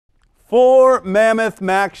4 Mammoth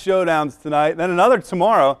Max showdowns tonight, then another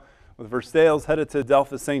tomorrow with Versailles headed to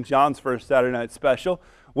Delphos St. John's for a Saturday night special.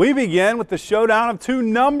 We begin with the showdown of two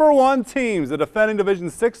 #1 teams, the defending Division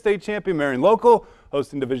 6 state champion Marion Local,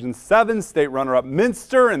 hosting Division 7 state runner-up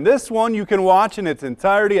Minster, and this one you can watch in its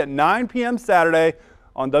entirety at 9 p.m. Saturday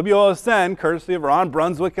on WOSN, courtesy of Ron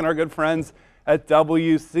Brunswick and our good friends at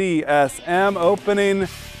WCSM. Opening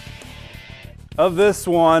of this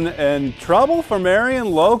one, and trouble for Marion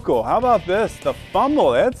Local. How about this? The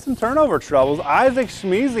fumble. They had some turnover troubles. Isaac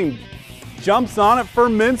Schmeezing jumps on it for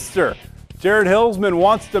Minster. Jared Hillsman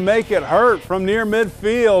wants to make it hurt from near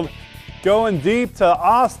midfield. Going deep to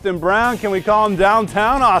Austin Brown. Can we call him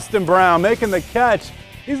Downtown Austin Brown? Making the catch.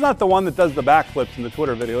 He's not the one that does the backflips in the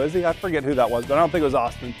Twitter video, is he? I forget who that was, but I don't think it was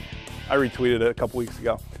Austin. I retweeted it a couple weeks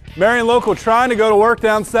ago. Marion Local trying to go to work,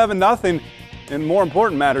 down 7-0. In more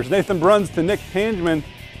important matters, Nathan Bruns to Nick Tangeman.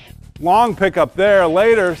 Long pickup there.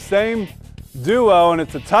 Later, same duo, and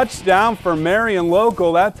it's a touchdown for Marion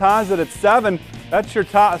Local. That ties it at 7. That's your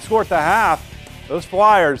top score at the half. Those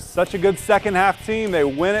Flyers, such a good second half team. They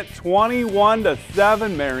win it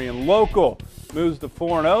 21-7. Marion Local moves to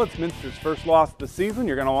 4-0. It's Minster's first loss of the season.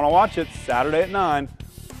 You're going to want to watch it Saturday at 9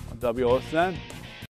 on WOSN.